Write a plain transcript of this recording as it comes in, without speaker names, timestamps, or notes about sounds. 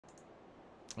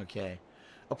Okay.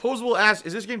 Opposable asks,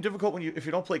 is this game difficult when if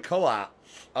you don't play co-op?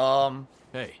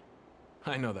 Hey,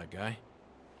 I know that guy.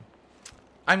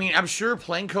 I mean, I'm sure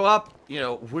playing co-op, you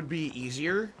know, would be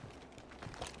easier.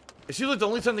 It seems like the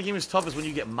only time the game is tough is when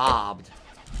you get mobbed.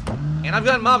 And I've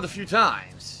gotten mobbed a few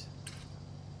times.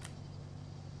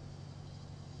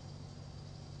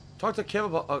 Talk to Kev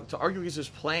about, to argue against his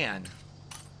plan.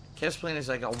 Kev's plan is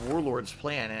like a warlord's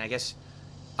plan, and I guess,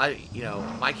 you know,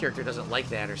 my character doesn't like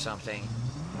that or something.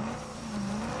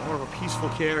 I'm more of a peaceful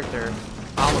character.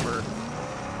 Oliver.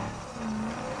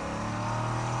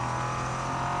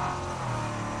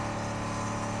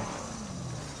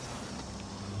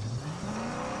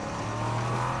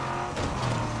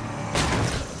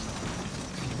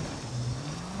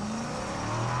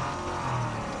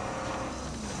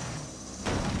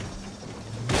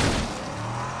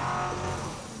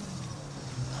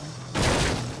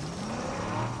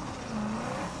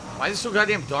 Why is it so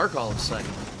goddamn dark all of a sudden?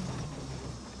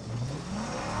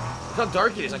 Look how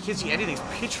dark it is. I can't see anything. It's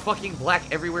pitch fucking black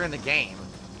everywhere in the game.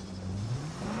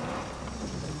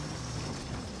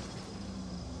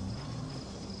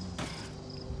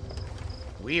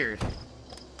 Weird.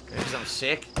 Because I'm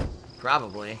sick?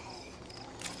 Probably.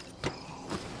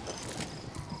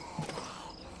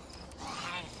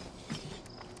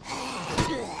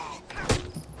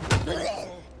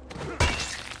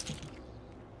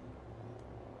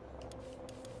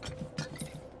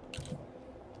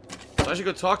 I should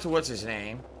go talk to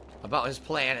what's-his-name about his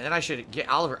plan, and then I should get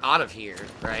Oliver out of here,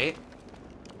 right?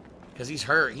 Because he's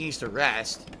hurt. He needs to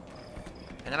rest.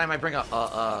 And then I might bring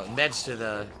meds to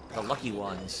the lucky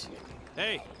ones.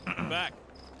 Hey, I'm back.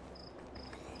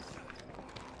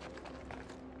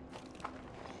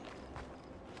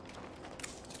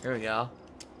 Here we go.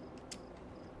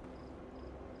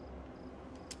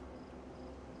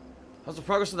 How's the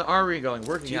progress of the armory going?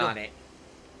 Working on it.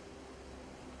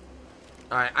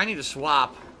 Alright, I need to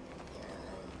swap.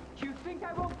 You think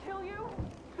I won't kill you?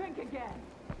 Think again.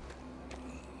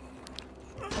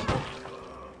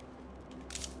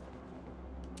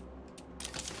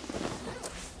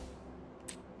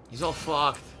 He's all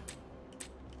fucked.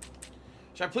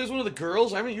 Should I play as one of the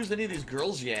girls? I haven't used any of these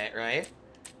girls yet, right?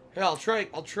 Here, I'll try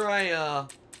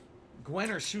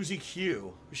Gwen or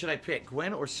Susie-Q. Who should I pick?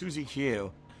 Gwen or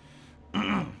Susie-Q?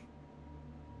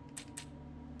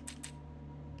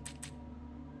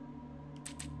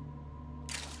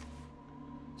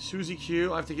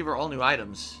 Susie-Q, I have to give her all new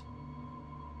items.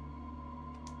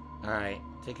 Alright,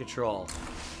 take control.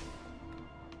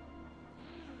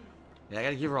 Yeah, I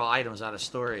gotta give her all items out of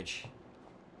storage.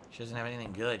 She doesn't have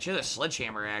anything good. She has a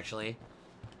sledgehammer, actually.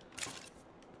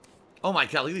 Oh my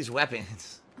god, look at these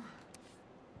weapons.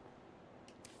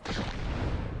 3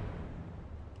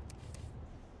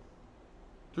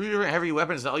 different heavy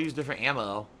weapons that all use different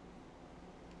ammo.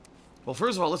 Well,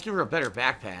 first of all, let's give her a better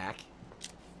backpack.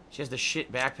 She has the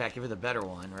shit backpack. Give her the better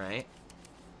one, right?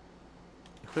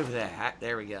 Equip that.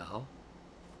 There we go.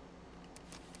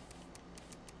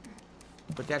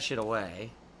 Put that shit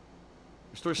away.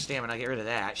 Restore stamina. Get rid of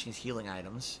that. She needs healing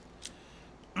items.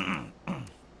 Give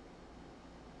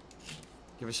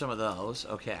her some of those.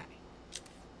 Okay.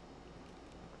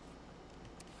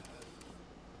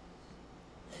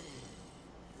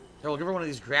 Here, we'll give her one of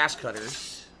these grass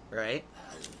cutters, right?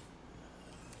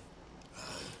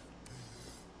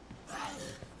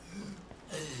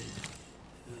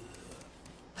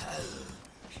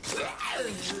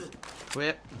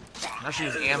 Equip. Now she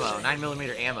needs ammo.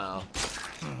 9mm ammo.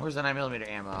 Where's the 9mm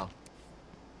ammo?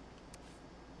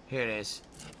 Here it is.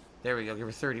 There we go. Give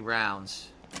her 30 rounds.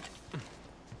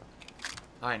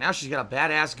 Alright, now she's got a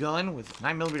badass gun with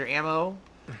 9mm ammo.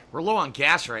 We're low on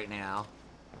gas right now.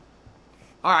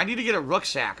 Alright, I need to get a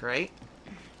rucksack, right?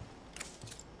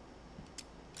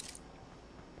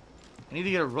 I need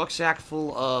to get a rucksack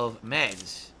full of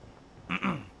meds.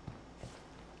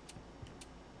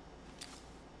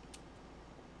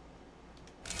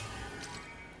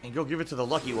 And go give it to the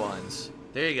lucky ones.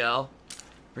 There you go.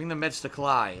 Bring the meds to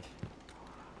Clyde.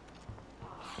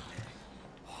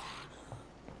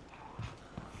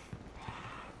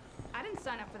 I didn't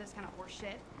sign up for this kind of horse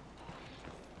shit.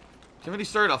 Somebody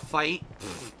started a fight.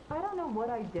 I don't know what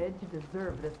I did to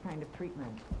deserve this kind of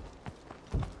treatment.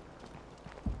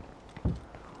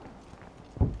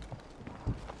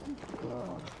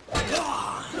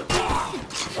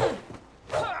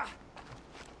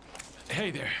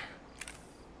 Hey there.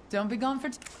 Don't be gone for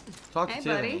Talk to Hey,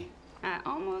 Tiffany. buddy. I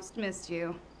almost missed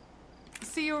you.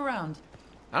 See you around.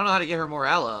 I don't know how to get her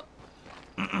morale up.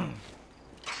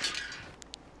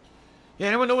 Yeah,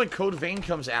 anyone know when Code Vein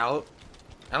comes out?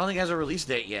 I don't think it has a release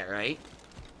date yet, right?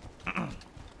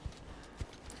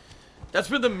 That's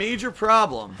been the major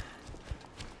problem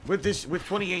with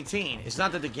 2018. It's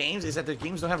not that the games, it's that the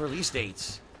games don't have release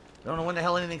dates. I don't know when the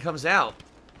hell anything comes out.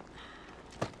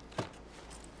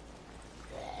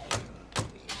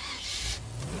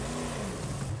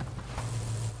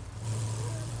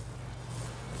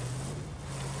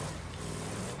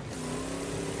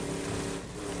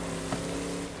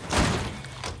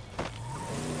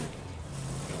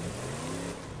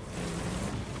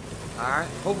 Alright,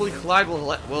 hopefully Clyde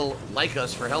will like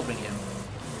us for helping him.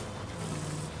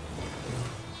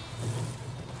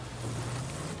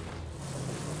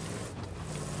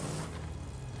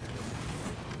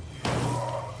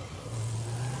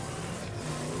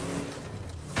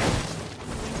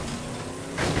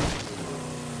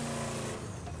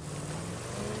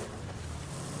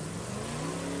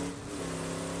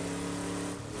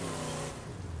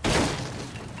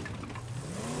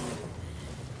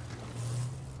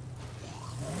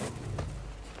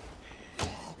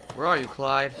 Where are you,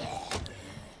 Clyde?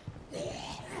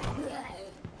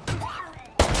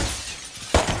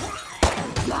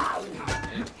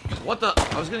 What the?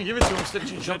 I was gonna give it to him instead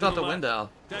she jumped out the window.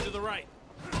 Down to the right.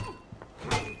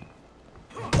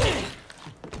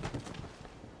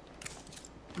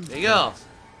 There you go.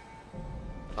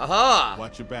 Aha!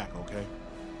 Watch your back, okay?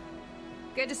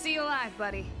 Good to see you alive,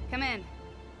 buddy. Come in.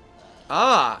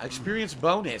 Ah, experience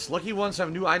bonus. Lucky ones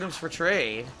have new items for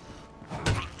trade.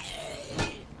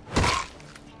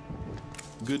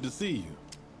 Good to see you.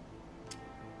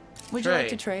 Would you like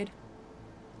to trade?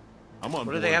 I'm on.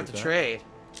 What do they have to trade?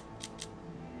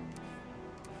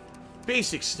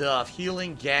 Basic stuff.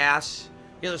 Healing, gas.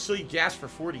 Yeah, they'll sell you gas for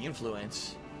 40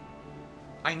 influence.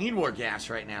 I need more gas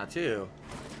right now, too.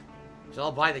 So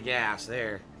I'll buy the gas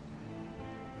there.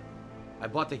 I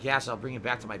bought the gas, I'll bring it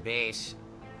back to my base.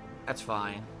 That's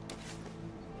fine.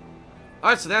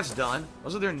 Alright, so that's done.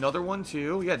 Wasn't there another one,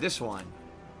 too? Yeah, this one.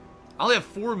 I only have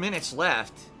 4 minutes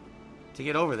left to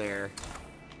get over there.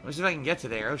 Let me see if I can get to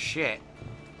there. Oh, shit.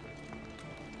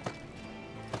 I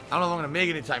don't know if I'm going to make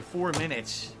it in time. 4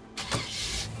 minutes.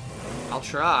 I'll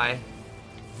try.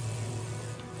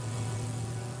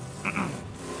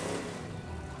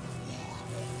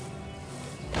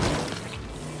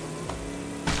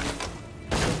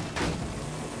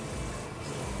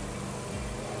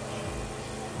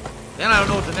 Then I don't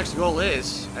know what the next goal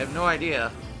is. I have no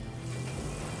idea.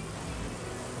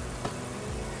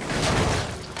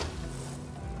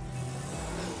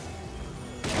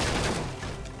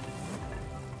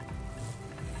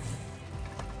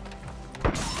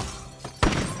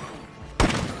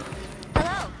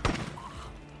 Hello.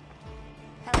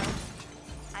 Hello.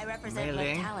 I represent Mei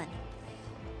Ling. talent.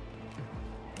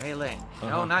 Mei Ling.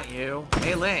 No, not you.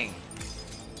 Mei Ling.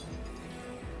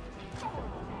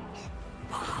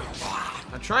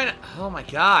 I'm trying to... Oh my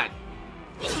god.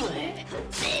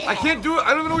 I can't do it. I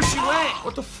don't even know where she went.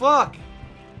 What the fuck?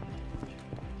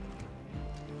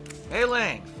 Hey,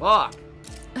 Lang. Fuck.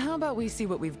 How about we see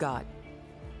what we've got?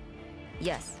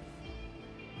 Yes.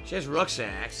 She has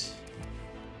rucksacks.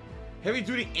 Heavy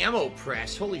duty ammo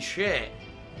press. Holy shit.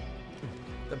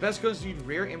 The best guns need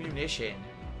rare ammunition.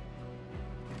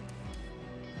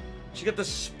 She got the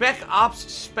Spec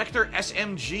Ops Spectre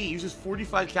SMG. Uses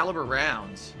 45 caliber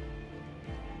rounds.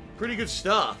 Pretty good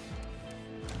stuff.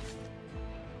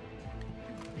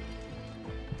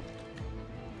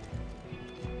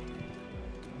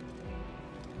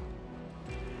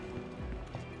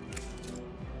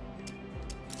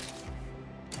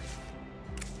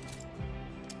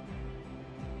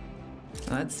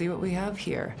 Let's see what we have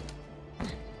here.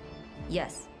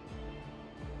 Yes.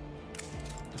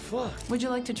 The fuck? Would you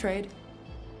like to trade?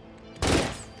 Now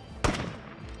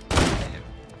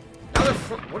they're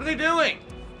what are they doing?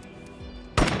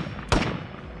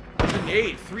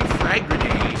 Grenade. 3 frag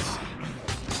grenades.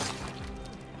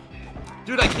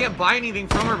 Dude, I can't buy anything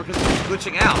from her because it's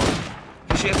glitching out.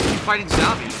 And she has to keep fighting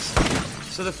zombies.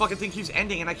 So the fucking thing keeps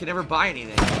ending and I can never buy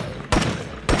anything.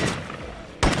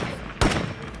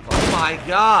 Oh my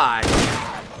god.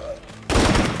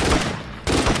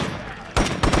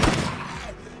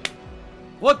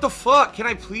 What the fuck? Can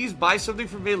I please buy something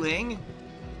from Mei Ling?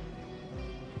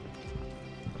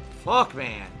 Fuck,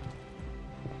 man.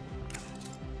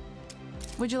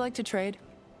 Would you like to trade?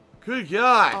 Good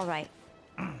God. All right.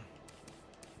 I'm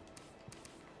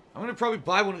gonna probably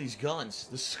buy one of these guns.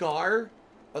 The Scar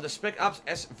or the Spec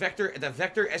Ops Vector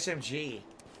SMG.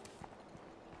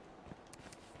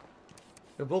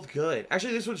 They're both good.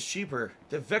 Actually, this one's cheaper.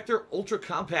 The Vector Ultra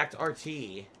Compact RT.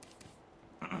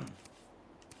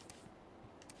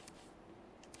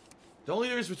 The only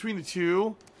difference between the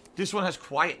two, this one has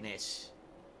quietness.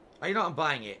 Oh, you know, I'm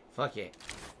buying it. Fuck it.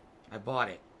 I bought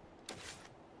it.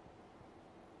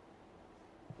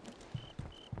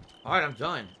 Alright, I'm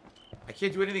done. I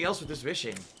can't do anything else with this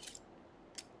mission.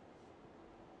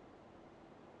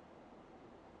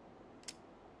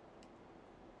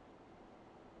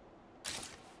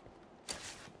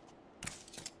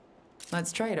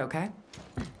 Let's trade, okay?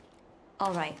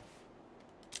 All right.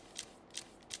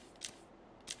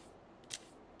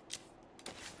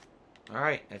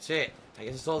 Alright, that's it. I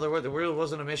guess that's all there was. There really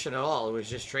wasn't a mission at all. It was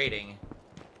just trading.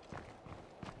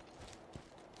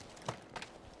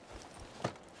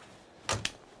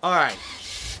 Alright.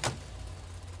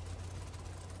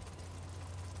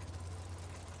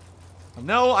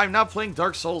 No, I'm not playing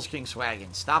Dark Souls King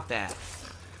Swaggin. Stop that.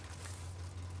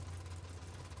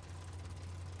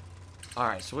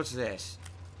 Alright, so what's this?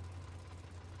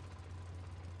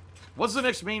 What's the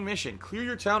next main mission? Clear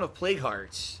your town of Plague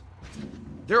Hearts.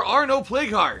 There are no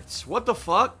Plague Hearts. What the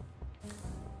fuck?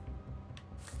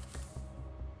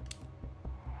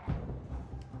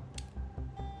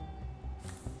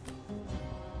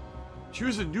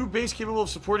 Choose a new base capable of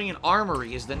supporting an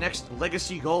armory is the next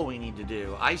legacy goal we need to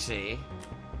do. I see.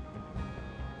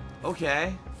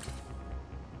 Okay.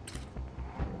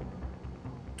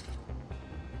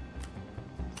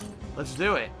 Let's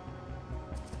do it.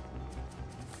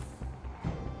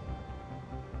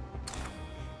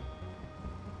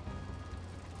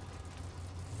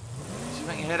 See if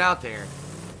I can head out there.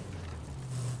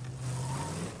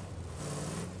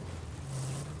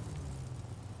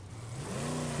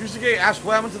 Susie-Q asked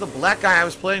what happened to the black guy I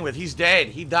was playing with. He's dead.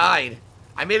 He died.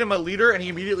 I made him a leader and he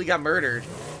immediately got murdered.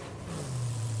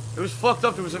 It was fucked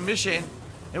up. There was a mission.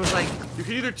 It was like, you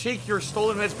can either take your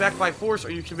stolen meds back by force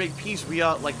or you can make peace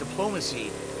via, like, diplomacy.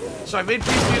 So I made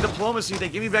peace via diplomacy. They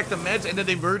gave me back the meds and then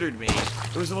they murdered me.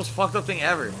 It was the most fucked up thing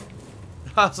ever.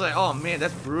 I was like, oh man,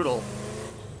 that's brutal.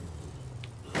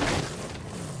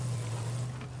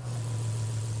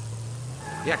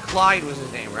 Yeah, Clyde was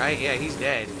his name, right? Yeah, he's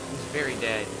dead. He's very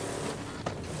dead.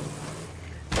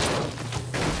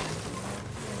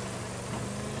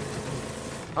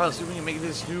 Alright, let's see if we can make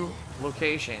this new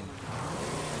location.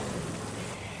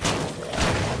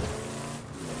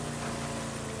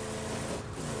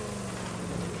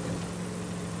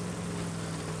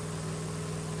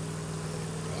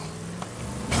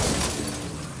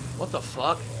 What the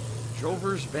fuck?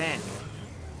 Drover's Bend.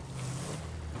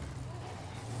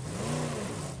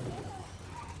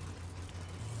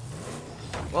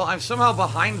 Well, I'm somehow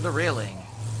behind the railing.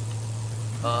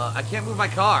 I can't move my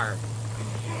car.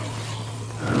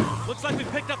 Looks like we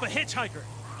picked up a hitchhiker.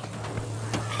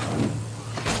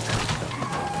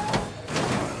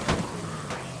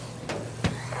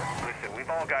 Listen, we've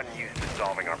all gotten used to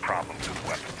solving our problems with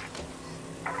weapons.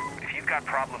 If you've got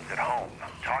problems at home,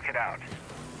 talk it out.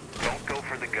 Don't go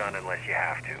for the gun unless you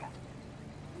have to.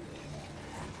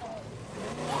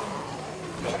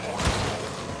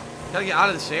 Gotta get out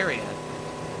of this area.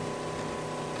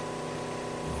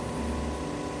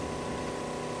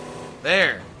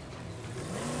 There.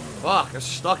 Fuck, I'm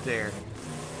stuck there.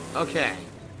 Okay.